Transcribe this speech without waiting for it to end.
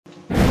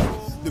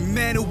The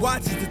man who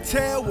watches the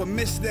tail will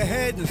miss the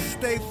head and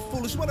stay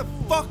foolish. What the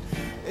fuck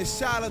is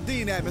Shallah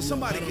Edin at, man?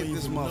 Somebody get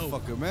this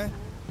motherfucker, man.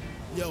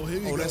 Yo, here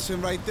we go. Oh, that's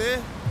him right there?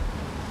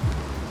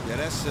 Yeah,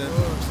 that's him.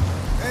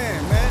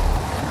 Damn, man.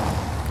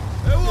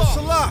 Hey, what?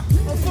 Salah.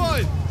 I'm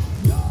fine.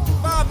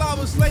 5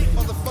 hours late,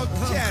 motherfucker.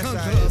 Chance out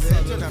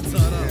here,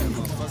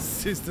 man.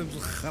 Systems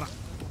خرا.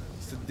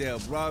 It's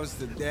the bro. It's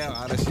the deal.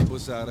 عرشي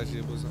بوسة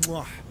عرشي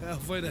بوسة. يا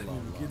فين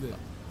احنا كده.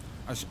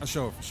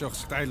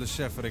 شوف تعال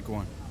للشيف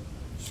ريكوان.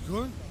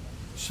 شكون؟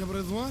 الشيف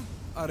رضوان؟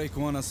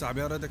 ريكوان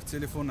صاحبي ردك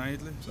التليفون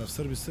عيط لي.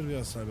 صار سربي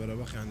يا صاحبي انا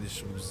باقي عندي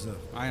شغل بزاف.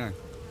 عينك.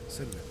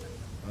 سربي.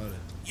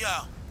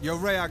 Yo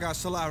Ray, I got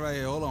Salah right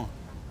here. Hold on.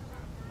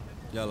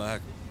 Yalla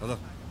heck.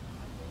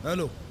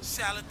 Hello.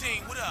 Salah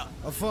Edin, what up?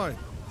 I'm fine.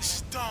 This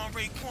is Don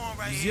Raekwon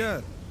right Yeah.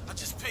 here. I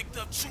just picked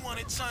up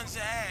 200 tons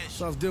of hash.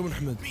 صاف ديو من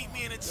حمد. Meet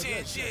me in a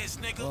 10 years,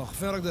 nigga.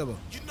 فين راك دابا؟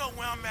 You know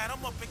where I'm at.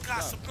 I'm up in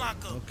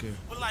Casablanca. Okay.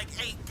 With like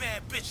 8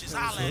 bad bitches.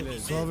 Holla at me, man.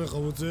 صافي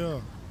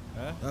قوتي.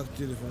 ها؟ هاك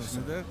التليفون.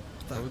 شنو داير؟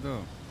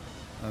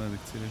 انا ديك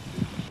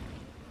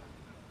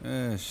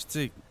التليفون.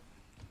 شتي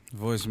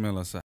فويس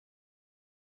ميل صاحبي.